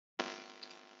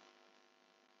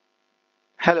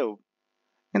Hello,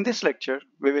 in this lecture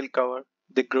we will cover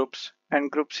the groups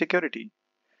and group security.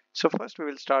 So first we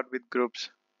will start with groups.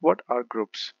 What are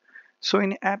groups? So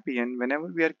in Appian,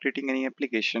 whenever we are creating any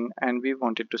application and we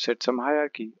wanted to set some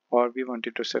hierarchy or we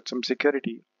wanted to set some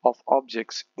security of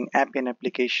objects in Appian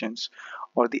applications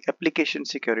or the application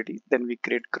security, then we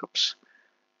create groups,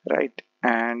 right?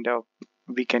 And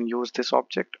we can use this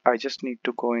object. I just need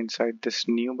to go inside this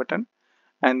new button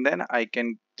and then I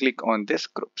can click on this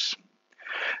groups.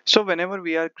 So whenever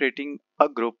we are creating a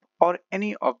group or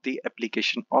any of the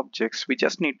application objects, we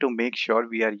just need to make sure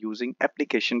we are using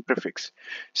application prefix.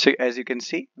 So as you can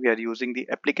see, we are using the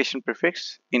application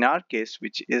prefix in our case,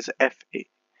 which is FA.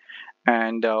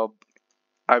 And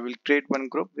I will create one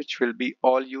group which will be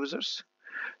all users.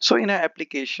 So in an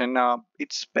application,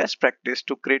 it's best practice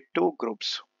to create two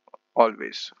groups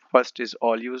always. First is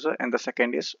all user and the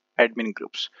second is admin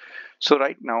groups. So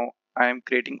right now I am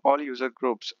creating all user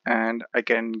groups and I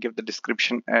can give the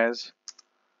description as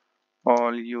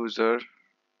all user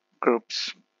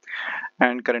groups.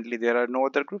 And currently there are no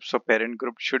other groups, so parent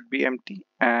group should be empty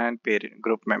and parent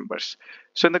group members.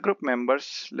 So in the group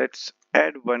members, let's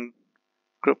add one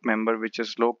group member which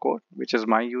is low code, which is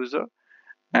my user,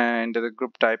 and the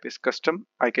group type is custom.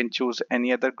 I can choose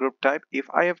any other group type if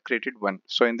I have created one.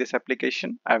 So in this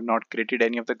application, I have not created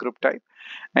any of the group type,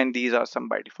 and these are some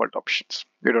by default options.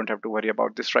 You don't have to worry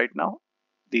about this right now.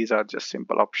 These are just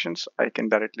simple options. I can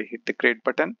directly hit the create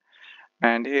button,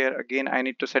 and here again I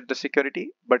need to set the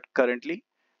security, but currently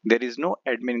there is no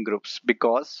admin groups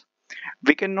because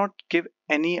we cannot give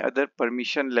any other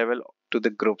permission level to the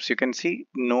groups. You can see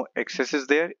no access is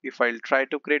there. If I'll try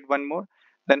to create one more,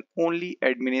 then only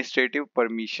administrative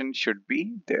permission should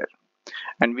be there,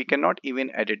 and we cannot even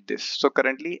edit this. So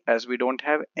currently, as we don't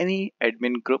have any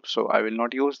admin group, so I will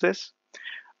not use this.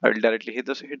 I will directly hit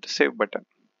the save button,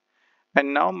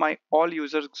 and now my all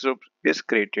users group is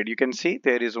created. You can see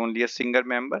there is only a single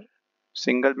member,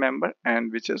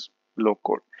 and which is low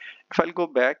code. If I'll go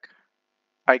back,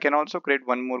 I can also create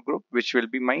one more group which will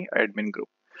be my admin group.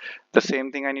 The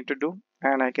same thing I need to do,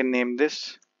 and I can name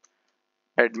this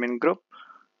admin group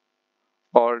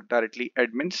or directly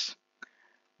admins,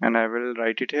 and I will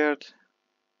write it here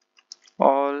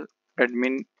all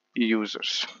admin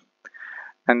users.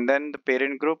 And then the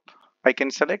parent group I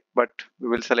can select, but we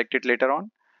will select it later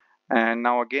on. And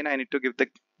now again I need to give the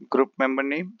group member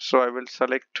name, so I will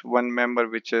select one member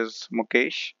which is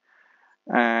Mukesh,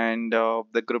 and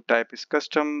the group type is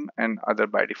custom and other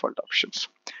by default options.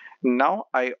 Now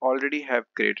I already have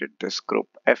created this group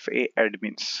FA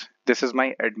admins. This is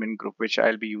my admin group which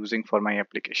I'll be using for my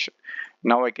application.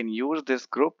 Now I can use this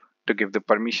group to give the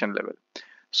permission level.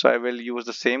 So I will use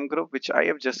the same group which I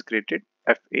have just created,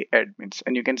 FA admins,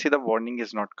 and you can see the warning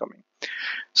is not coming.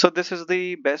 So this is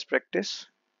the best practice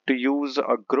to use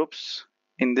groups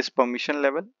in this permission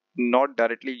level, not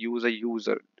directly use a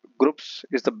user. Groups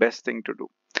is the best thing to do,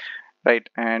 right?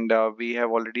 And we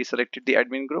have already selected the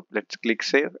admin group. Let's click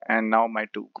save, and now my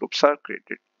two groups are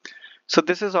created. So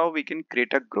this is how we can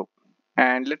create a group.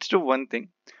 And let's do one thing.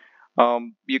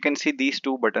 You can see these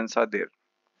two buttons are there.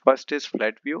 First is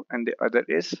flat view and the other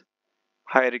is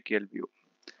hierarchical view.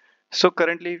 So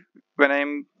currently when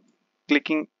I'm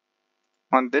clicking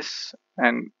on this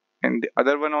and in the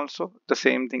other one also, the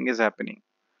same thing is happening,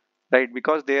 right?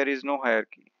 Because there is no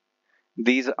hierarchy.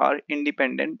 These are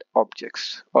independent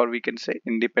objects, or we can say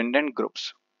independent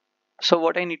groups. So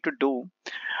what I need to do,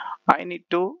 I need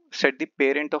to set the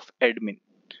parent of admin,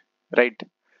 right?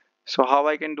 So how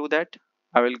I can do that?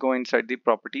 I will go inside the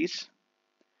properties.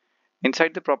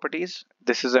 Inside the properties,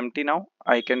 this is empty now.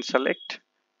 I can select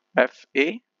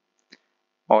FA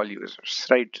all users,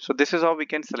 right? So this is how we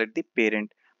can select the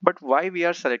parent. But why we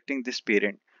are selecting this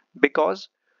parent? Because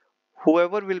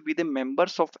whoever will be the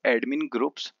members of admin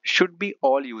groups should be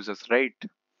all users, right?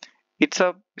 It's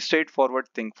a straightforward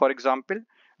thing. For example,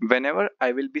 whenever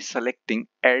I will be selecting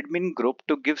admin group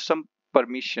to give some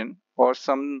permission or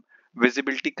some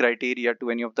visibility criteria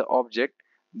to any of the object,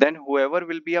 then whoever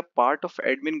will be a part of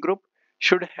admin group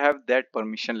should have that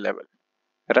permission level,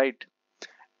 right?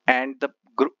 And the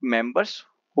group members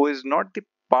who is not the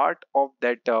part of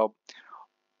that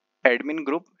admin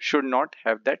group should not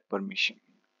have that permission,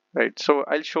 right? So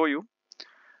I'll show you.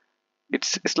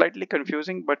 It's slightly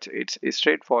confusing, but it's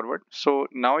straightforward. So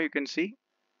now you can see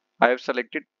I have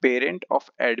selected parent of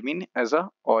admin as a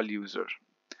all user.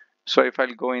 So if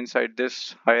I'll go inside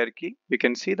this hierarchy, you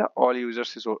can see the all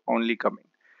users is only coming.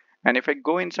 And if I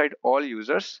go inside all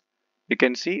users, you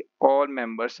can see all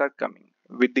members are coming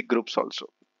with the groups also.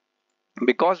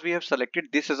 Because we have selected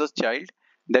this as a child,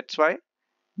 that's why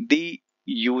the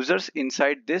users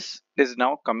inside this is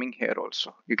now coming here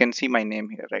also. You can see my name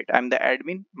here, right? I'm the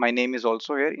admin. My name is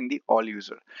also here in the all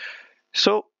user.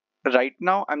 So right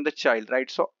now I'm the child, right?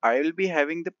 So I will be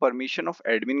having the permission of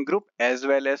admin group as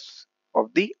well as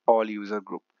of the all user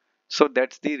group. So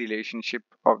that's the relationship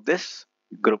of this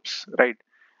groups, right?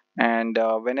 And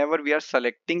whenever we are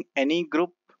selecting any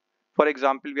group, for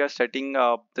example, we are setting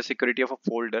the security of a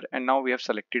folder, and now we have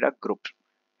selected a group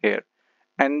here,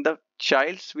 and the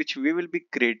childs which we will be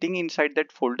creating inside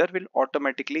that folder will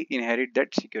automatically inherit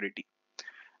that security.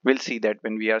 We'll see that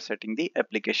when we are setting the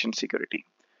application security.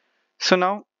 So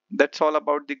now that's all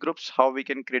about the groups, how we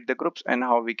can create the groups and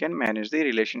how we can manage the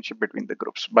relationship between the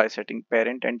groups by setting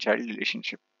parent and child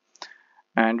relationship.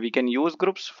 And we can use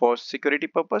groups for security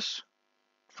purpose.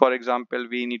 For example,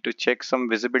 we need to check some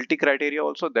visibility criteria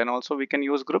also, then also we can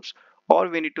use groups, or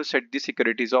we need to set the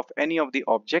securities of any of the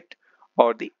object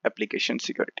or the application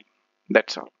security.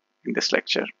 That's all in this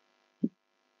lecture.